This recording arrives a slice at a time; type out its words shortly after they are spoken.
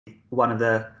One of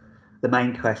the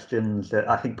main questions that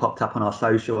I think popped up on our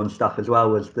social and stuff as well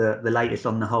was the latest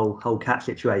on the whole cat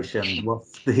situation.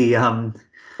 What's the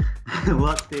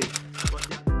what's the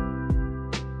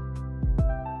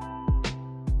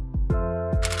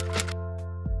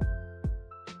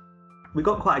we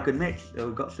got quite a good mix.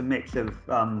 We've got some mix of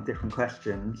different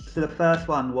questions. So the first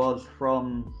one was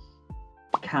from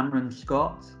Cameron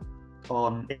Scott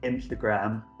on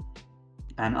Instagram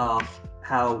and asked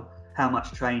how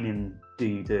much training do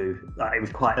you do? Like, it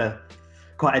was quite a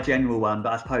general one,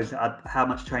 but I suppose how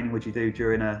much training would you do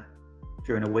during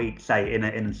a week, say in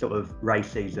a sort of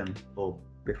race season or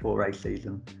before race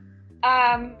season?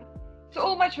 So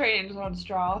all my training is on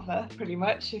Strava, pretty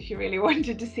much, if you really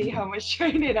wanted to see how much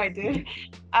training I do.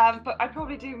 But I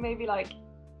probably do maybe like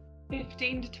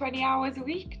 15 to 20 hours a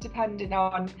week, depending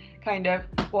on kind of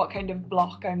what kind of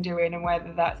block I'm doing and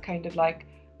whether that's kind of like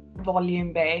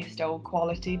volume based or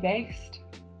quality based.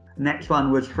 Next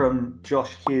one was from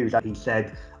Josh Hughes. He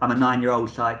said, I'm a 9-year-old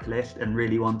cyclist and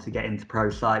really want to get into pro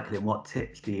cycling. What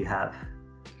tips do you have?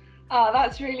 Oh,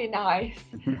 that's really nice.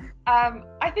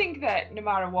 I think that no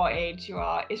matter what age you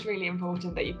are, it's really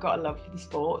important that you've got a love for the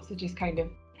sport. So just kind of,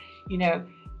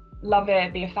 love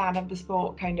it, be a fan of the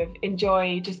sport, kind of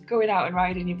enjoy just going out and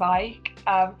riding your bike.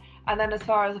 And then as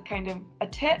far as kind of a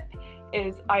tip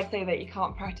is, I'd say that you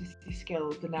can't practice your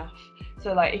skills enough.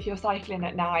 So like if you're cycling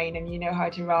at 9 and you know how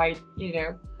to ride,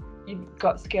 you've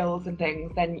got skills and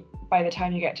things, then by the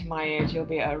time you get to my age, you'll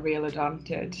be at a real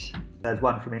advantage. There's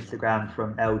one from Instagram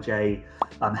from LJ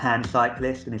Hand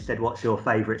Cyclist, and he said, what's your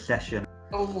favourite session?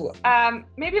 Oh,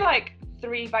 maybe like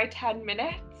 3 by 10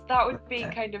 minutes. That would be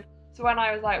kind of, so when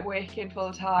I was like working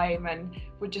full time and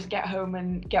would just get home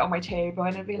and get on my table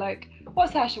and it'd be like,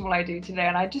 what session will I do today?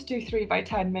 And I'd just do 3 by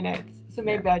 10 minutes. So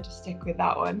maybe I'd just stick with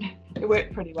that one. It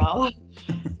worked pretty well.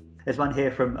 There's one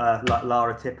here from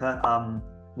Lara Tipper.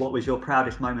 What was your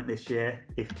proudest moment this year,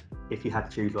 if you had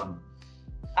to choose one?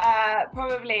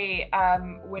 Probably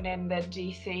winning the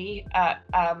GC.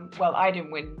 Well, I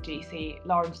didn't win GC.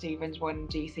 Lauren Stevens won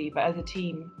GC, but as a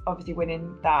team, obviously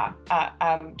winning that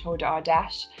at Tour de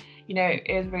Ardèche,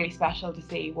 it was really special to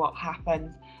see what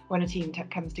happens when a team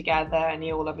comes together and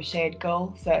you all have a shared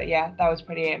goal. So yeah, that was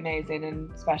pretty amazing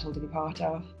and special to be part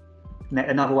of.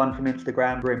 Another one from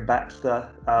Instagram, Bryn Baxter.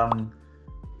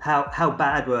 How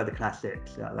bad were the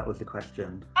classics? That was the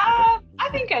question. I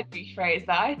think I'd rephrase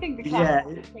that. I think the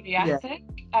classics were pretty epic.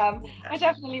 I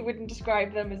definitely wouldn't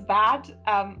describe them as bad.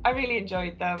 I really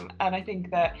enjoyed them, and I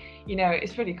think that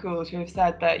it's pretty cool to have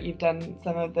said that you've done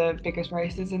some of the biggest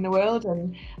races in the world,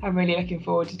 and I'm really looking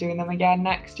forward to doing them again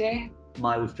next year.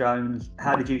 Miles Jones,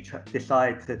 how did you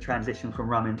decide to transition from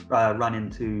running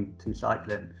to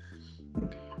cycling?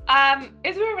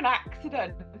 It's a bit of an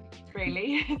accident,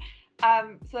 really.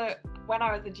 So when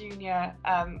I was a junior,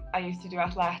 I used to do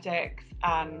athletics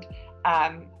and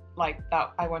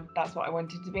that's what I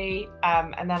wanted to be.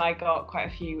 And then I got quite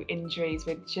a few injuries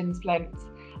with shin splints,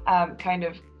 kind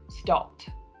of stopped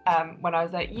when I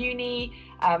was at uni,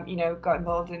 got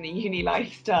involved in the uni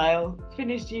lifestyle,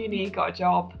 finished uni, got a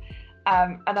job.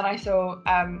 And then I saw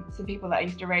some people that I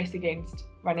used to race against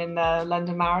running the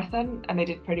London Marathon, and they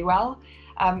did pretty well.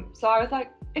 So I was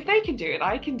like, if they can do it,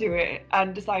 I can do it,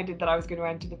 and decided that I was going to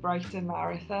enter the Brighton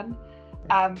Marathon.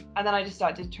 And then I just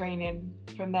started training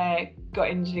from there, got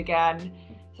injured again.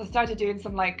 So I started doing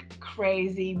some like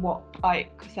crazy watt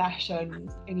bike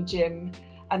sessions in a gym.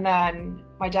 And then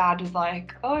my dad was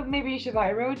like, oh, maybe you should buy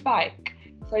a road bike.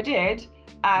 So I did,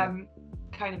 kind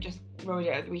of just rode it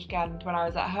at the weekend when I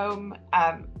was at home.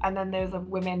 And then there was a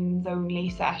women's only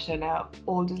session at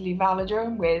Aldersley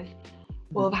Velodrome with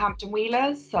Wolverhampton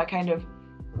Wheelers. So I kind of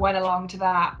went along to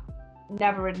that,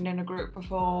 never ridden in a group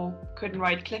before, couldn't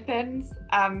ride clip-ins.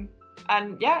 And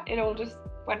yeah, it all just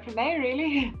went from there,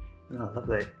 really. Oh,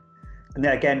 lovely. And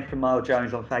then again from Miles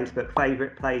Jones on Facebook,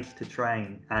 favourite place to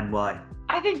train and why?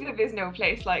 I think that there's no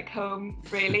place like home,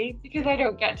 really, because I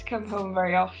don't get to come home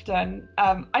very often.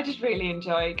 I just really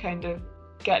enjoy kind of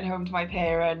getting home to my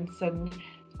parents and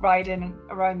riding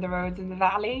around the roads in the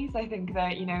valleys. I think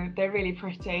that, they're really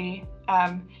pretty.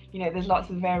 There's lots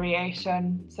of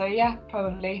variation. So yeah,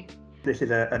 probably. This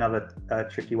is another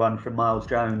tricky one from Miles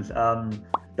Jones.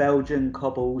 Belgian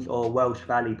cobbles or Welsh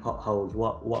Valley potholes,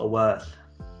 what are worse?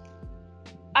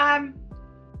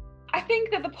 I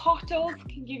think that the potholes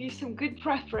can give you some good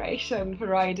preparation for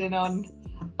riding on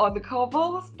the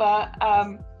cobbles, but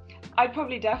I'd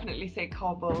probably definitely say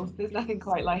cobbles. There's nothing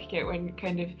quite like it when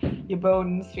kind of your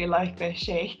bones feel like they're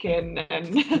shaking,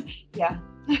 and yeah.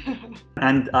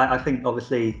 And I think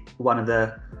obviously one of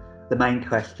the the main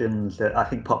questions that I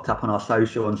think popped up on our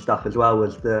social and stuff as well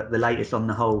was the latest on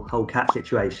the whole cat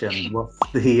situation. What's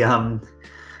the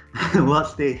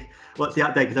what's the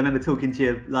update? Because I remember talking to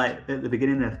you like at the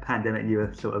beginning of the pandemic, and you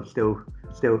were sort of still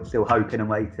hoping and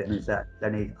waiting. Is that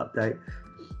any update?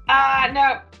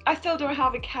 No, I still don't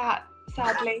have a cat,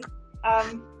 sadly.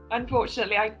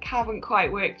 Unfortunately, I haven't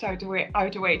quite worked out a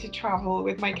way to travel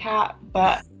with my cat,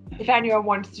 but if anyone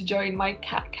wants to join my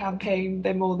cat campaign,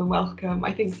 they're more than welcome.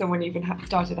 I think someone even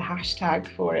started a hashtag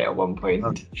for it at one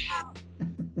point.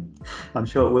 I'm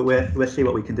sure we'll see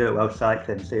what we can do at Welsh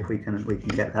Cycling, see if we can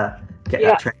get that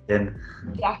trend in.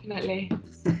 Definitely.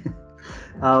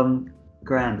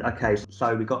 Grand. Okay,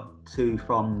 so we got 2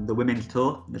 from the women's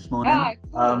tour this morning.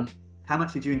 Cool. How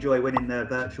much did you enjoy winning the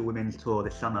virtual women's tour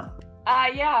this summer?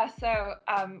 So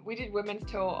we did women's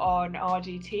tour on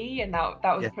RGT, and that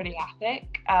was pretty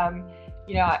epic.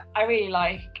 I really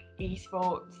like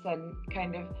esports, and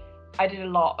kind of I did a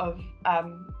lot of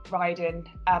riding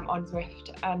on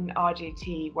Zwift and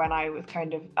RGT when I was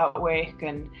kind of at work,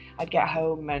 and I'd get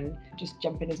home and just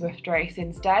jump in a Zwift race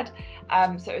instead.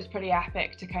 So it was pretty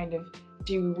epic to kind of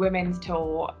do women's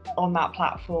tour on that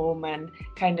platform and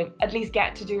kind of at least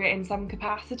get to do it in some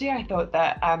capacity. I thought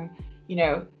that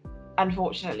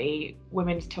unfortunately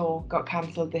women's tour got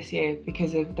cancelled this year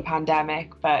because of the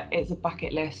pandemic, but it's a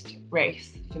bucket list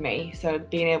race for me, so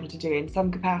being able to do it in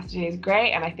some capacity is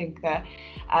great, and I think that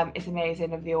it's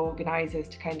amazing of the organisers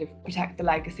to kind of protect the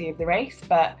legacy of the race.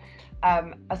 But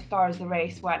as far as the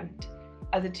race went,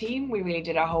 as a team, we really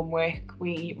did our homework.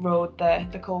 We rode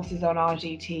the courses on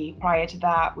RGT. Prior to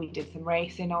that, we did some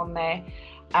racing on there.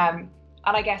 And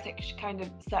I guess it kind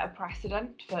of set a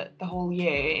precedent for the whole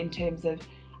year in terms of,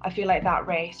 I feel like that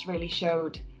race really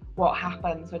showed what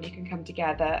happens when you can come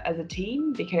together as a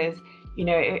team, because,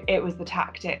 it was the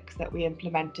tactics that we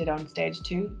implemented on stage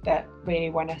 2 that really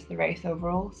won us the race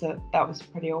overall. So that was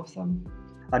pretty awesome.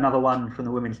 Another one from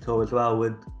the women's tour as well.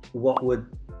 What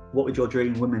would your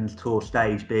dream women's tour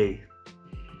stage be?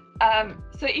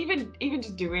 So even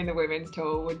just doing the women's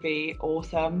tour would be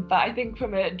awesome, but I think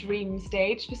from a dream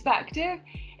stage perspective,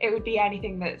 it would be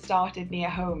anything that started near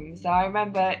home. So I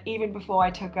remember even before I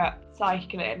took up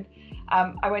cycling,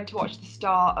 I went to watch the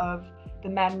start of the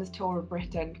men's tour of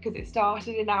Britain because it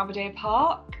started in Aberdeen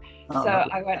Park. So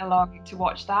I went along to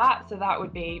watch that. So that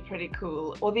would be pretty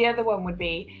cool. Or the other one would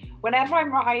be, whenever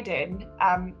I'm riding,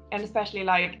 and especially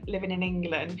like living in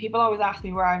England, people always ask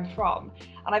me where I'm from.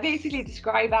 And I basically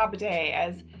describe Aberdeen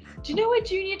as, do you know where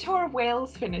Junior Tour of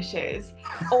Wales finishes?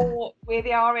 Or where the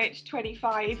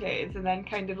RH25 is? And then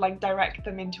kind of like direct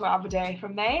them into Aberdeen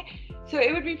from there. So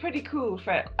it would be pretty cool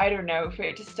for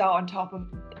it to start on top of,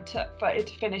 for it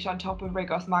to finish on top of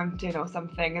Rigos Mountain or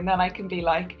something. And then I can be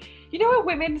like, where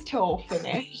women's tour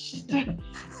finished?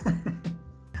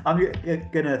 I'm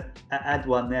gonna add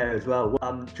one there as well.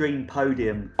 Dream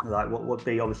podium, like what would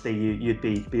be? Obviously, you'd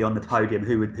be on the podium.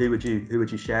 Who would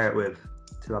you share it with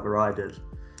to other riders?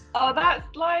 Oh,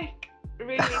 that's like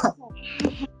really tough.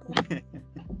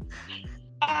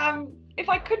 If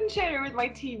I couldn't share it with my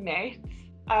teammates,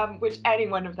 which any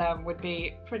one of them would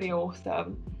be pretty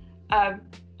awesome.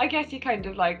 I guess you kind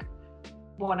of like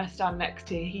want to stand next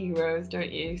to heroes,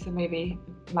 don't you? So maybe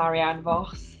Marianne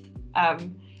Vos.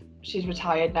 She's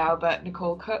retired now, but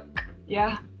Nicole Cook,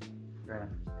 yeah. Yeah.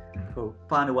 Cool.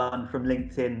 Final one from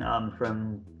LinkedIn,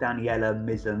 from Daniela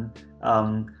Mizzen.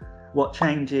 What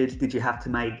changes did you have to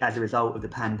make as a result of the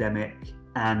pandemic,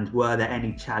 and were there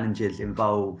any challenges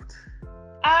involved?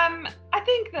 I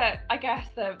think that, I guess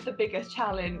the biggest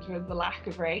challenge was the lack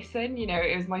of racing.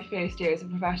 It was my first year as a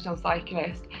professional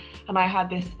cyclist, and I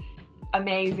had this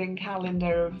amazing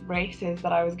calendar of races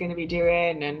that I was going to be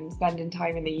doing and spending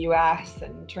time in the US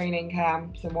and training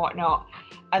camps and whatnot.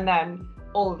 And then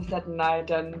all of a sudden I'd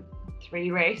done 3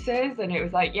 races, and it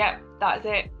was like, yep, that's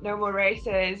it, no more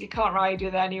races, you can't ride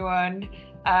with anyone,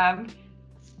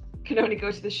 can only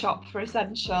go to the shop for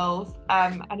essentials.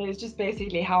 And it was just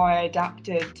basically how I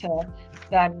adapted to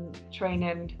then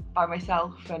training by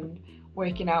myself and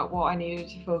working out what I needed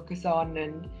to focus on,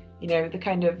 and the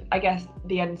kind of, I guess,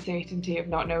 the uncertainty of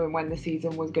not knowing when the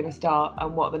season was going to start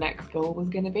and what the next goal was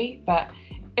going to be. But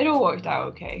it all worked out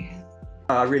okay.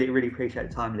 I really appreciate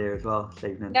the time, Leah, as well this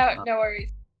evening. No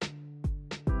worries.